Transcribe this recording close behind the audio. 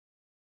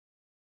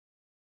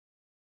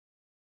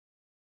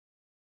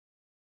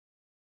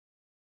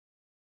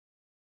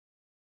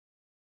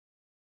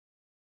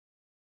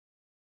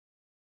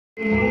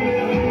Well,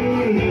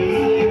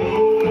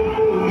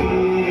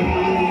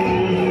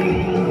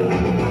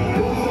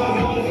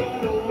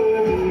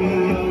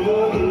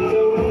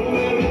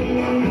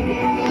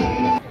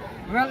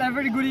 a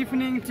very good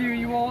evening to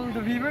you all the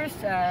viewers.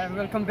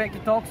 Welcome back to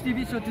Talks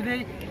TV. So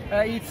today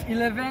it's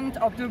 11th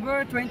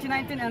October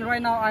 2019 and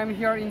right now I'm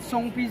here in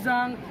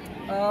Songpijang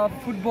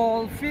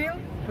football field,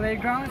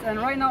 playground, and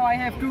right now I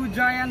have two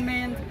giant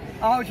men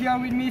out here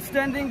with me,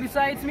 standing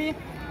beside me.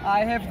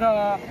 I have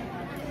the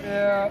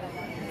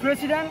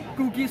President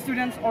Kuki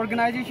Students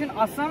Organization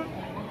Assam,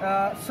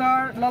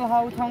 Sir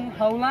Lalhautong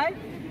Haulai,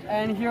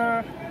 and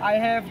here I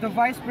have the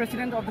Vice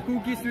President of the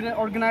Kuki Student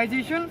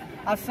Organization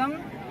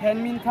Assam,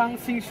 Henminthang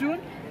Singsun,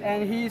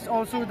 and he is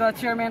also the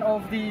chairman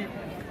of the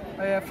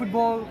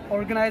football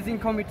organizing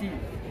committee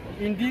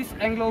in this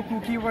Anglo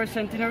Kuki World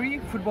Centenary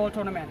football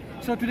tournament.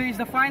 So today is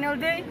the final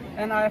day,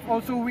 and I have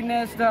also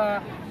witnessed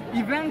the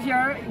event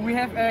here. We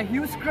have a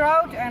huge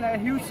crowd and a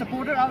huge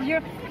supporter out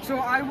here. So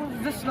I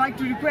would just like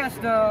to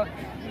request the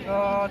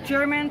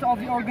chairman of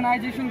the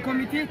organization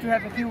committee to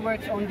have a few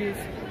words on this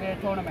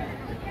tournament.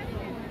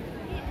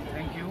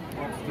 Thank you,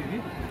 Talks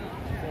TV,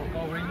 for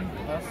covering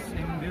us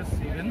in this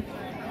event.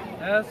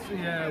 As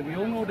we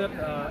all know that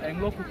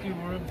Anglo Kuki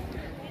World,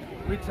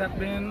 which has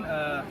been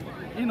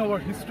in our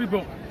history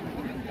book,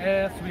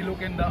 as we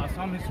look in the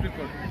Assam history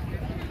book.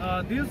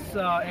 This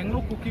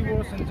Anglo Kuki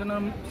World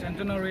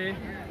Centenary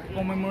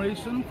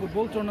commemoration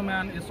football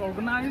tournament is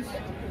organized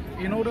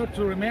in order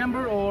to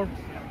remember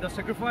the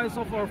sacrifice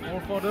of our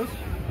forefathers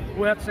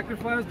who had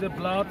sacrificed their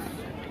blood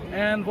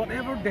and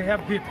whatever they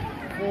have did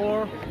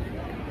for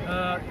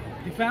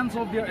defense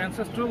of their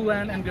ancestral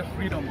land and their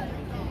freedom.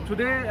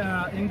 Today,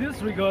 in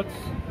this regards,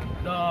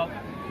 the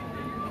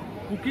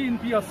Kuki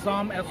Inpi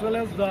Assam as well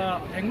as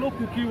the Anglo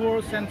Kuki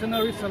World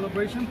Centenary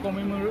Celebration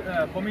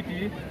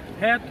Committee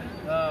had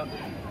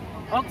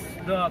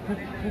asked the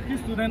Kuki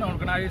Student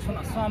Organization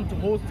Assam to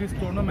host this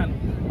tournament,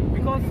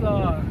 because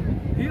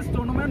this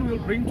tournament will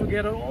bring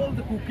together all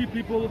the Kuki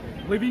people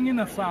living in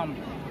Assam.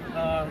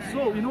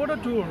 So in order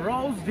to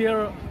rouse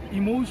their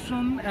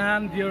emotion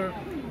and their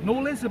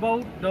knowledge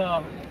about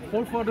the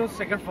forefathers'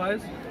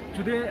 sacrifice,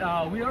 today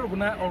we are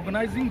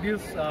organizing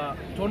this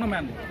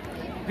tournament.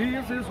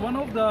 This is one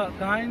of the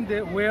time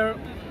where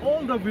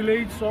all the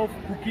villages of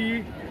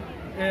Kuki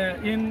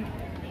in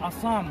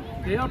Assam,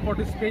 they are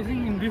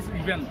participating in this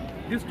event,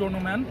 this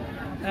tournament.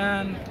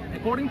 And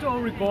according to our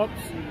records,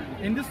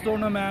 in this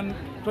tournament,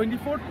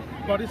 24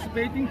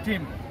 participating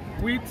team,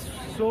 which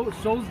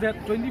shows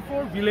that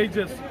 24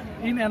 villages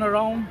in and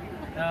around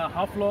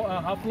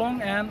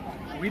Haflong and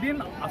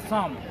within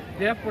Assam,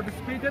 they have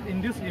participated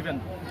in this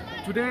event.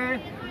 Today,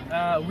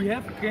 we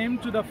have came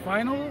to the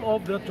final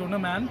of the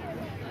tournament.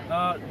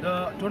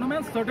 The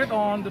tournament started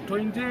on the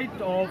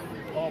 28th of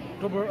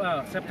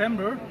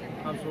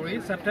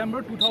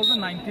September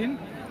 2019,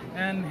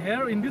 and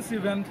here in this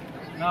event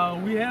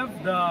we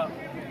have the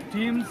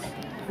teams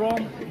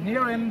from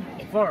near and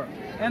far.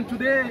 And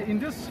today in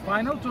this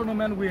final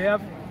tournament we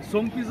have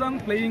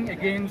Songpijang playing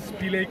against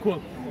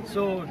Pilaikul.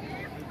 So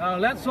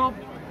let's hope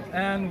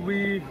and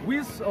we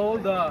wish all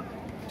the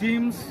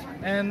teams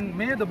and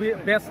may the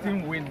best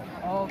team win.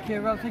 Okay,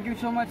 well, thank you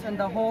so much. And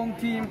the home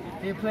team,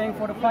 they're playing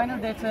for the final.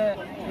 That's a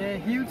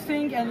huge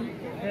thing. And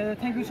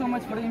thank you so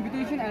much for the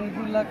invitation and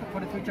good luck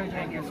for the future.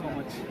 Thank you so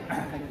much.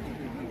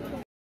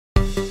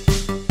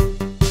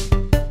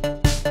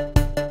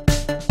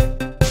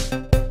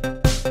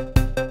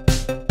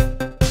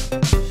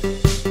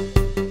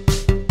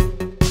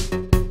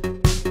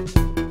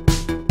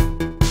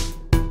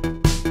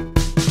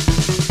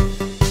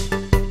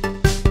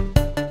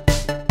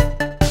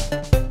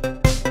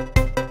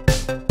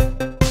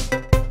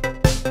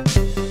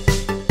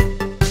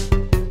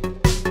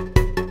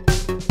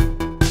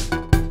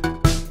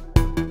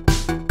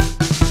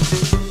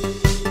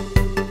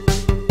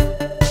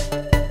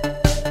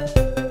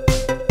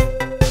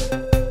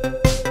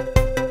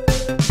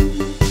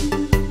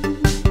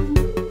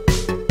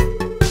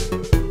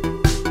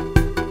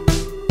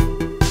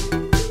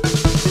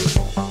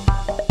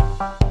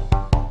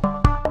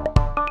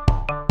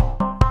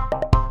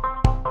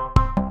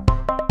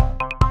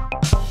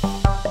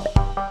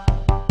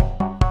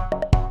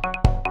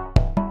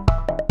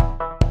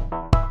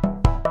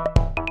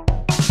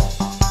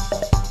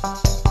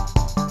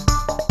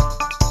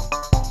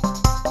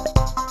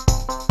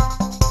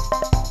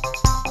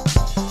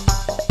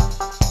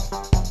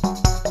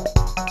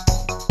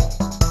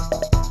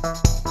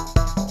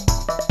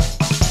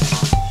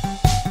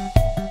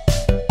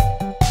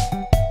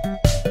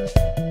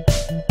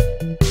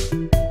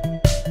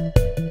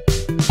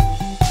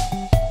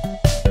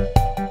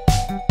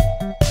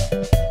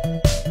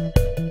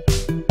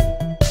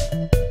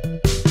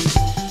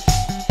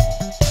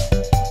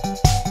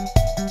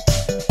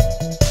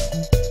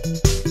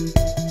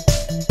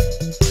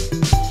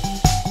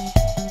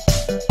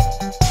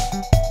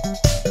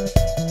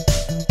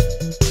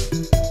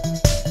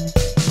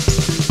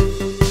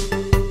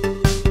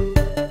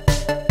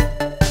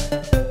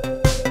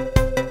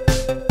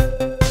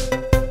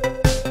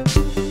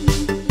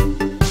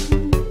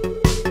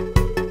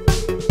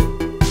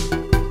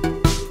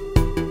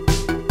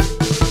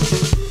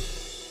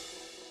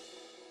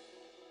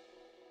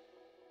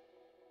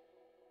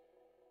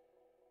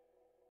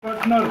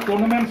 winner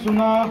tournament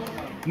sunga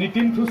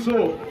Nitin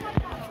Thuso.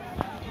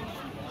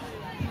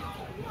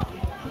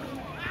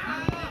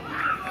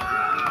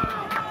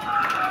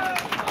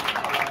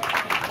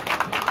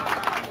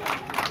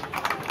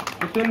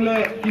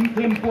 Tengle in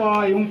tempo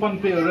yung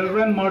panpe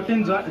Reverend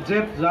Martin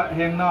Jeff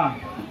Hengna.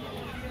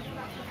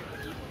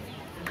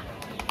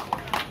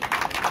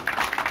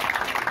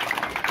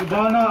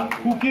 Anglo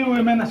Kuki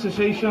Women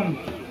Association.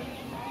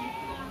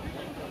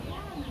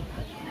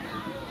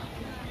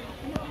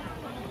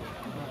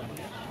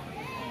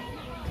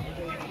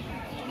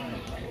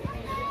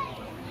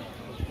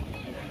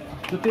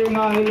 Today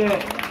nga hele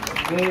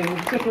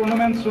the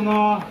tournament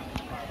sunga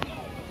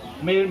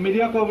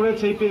media coverage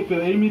say pe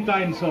Amy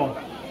time so.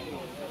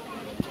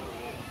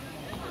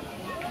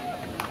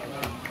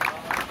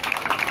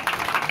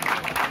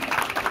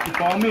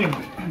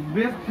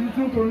 Best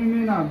future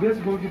tournament na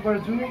best goalkeeper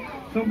chu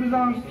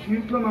Songpijang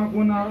diploma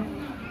kona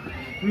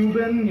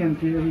Ruben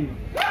Yanteri.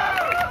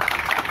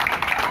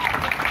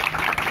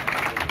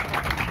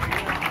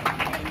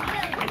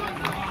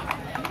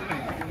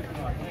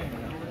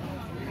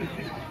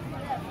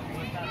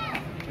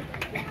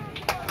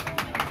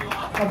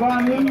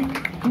 Abani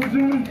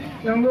Kujun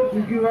Anglo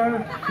Kuki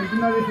war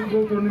Centenary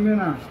football tournament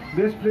na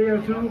best player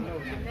chu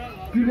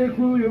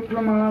Pileku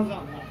diploma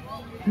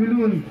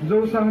Milun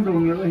Josang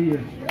Dongel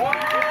here.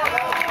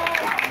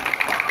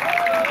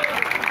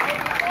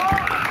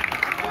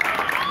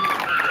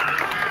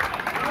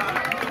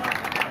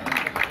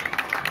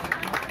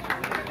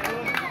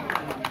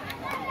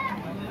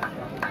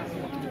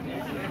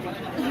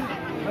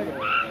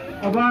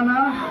 Abana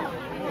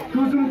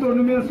Tuzum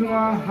tournament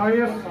sunga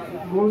highest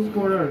goal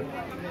scorer.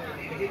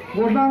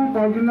 Bodang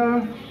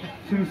Pagina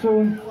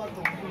Simson.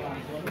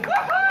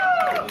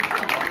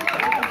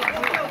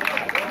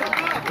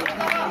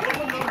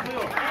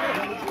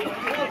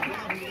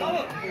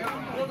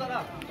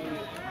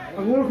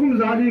 Agor kum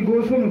zadi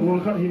goal goal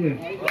khat hi.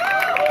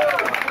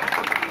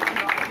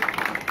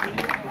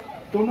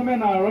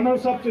 Tournament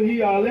runners up to hi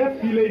ale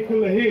Pilei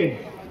kul hi.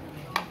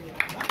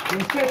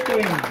 Instead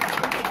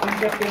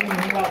captain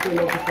hingga pe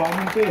lo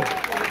performance pe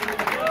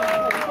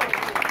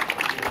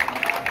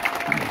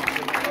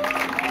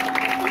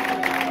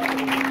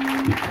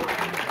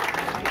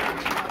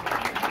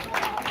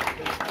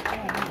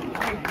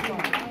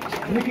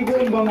niki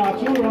gol bana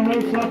chu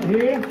runners up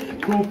he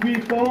trophy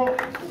to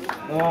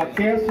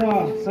cash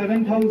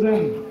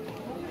 7,000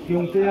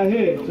 kyung te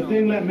he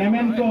chating le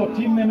memento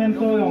team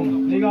memento yong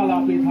niga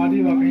la pe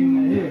thadi wa kain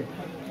he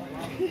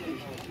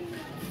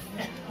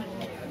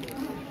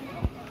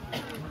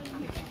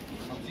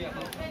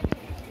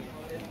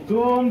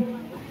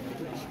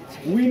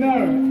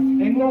winner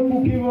Anglo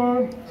Kuki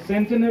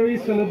Centenary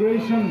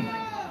celebration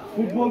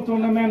football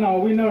tournament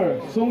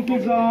winner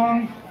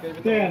Songpijang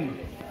 10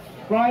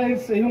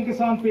 prize yung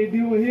kisan pe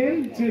diu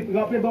hin chief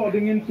gape do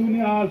dingin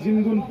tunia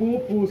Jingun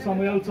pu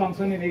Samuel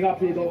Johnson in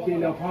gape do pe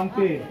la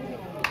phante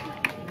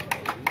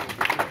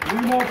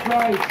winner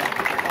prize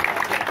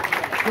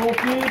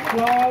trophy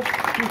plus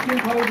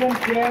 15,000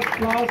 cash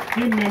plus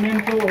team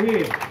memento he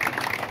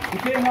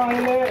ite na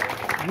hele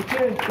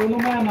ite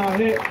tournament na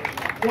he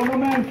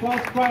tournament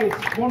first prize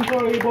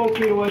sponsor able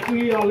to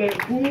ale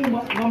ku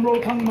namro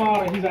thangma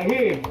hi ja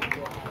he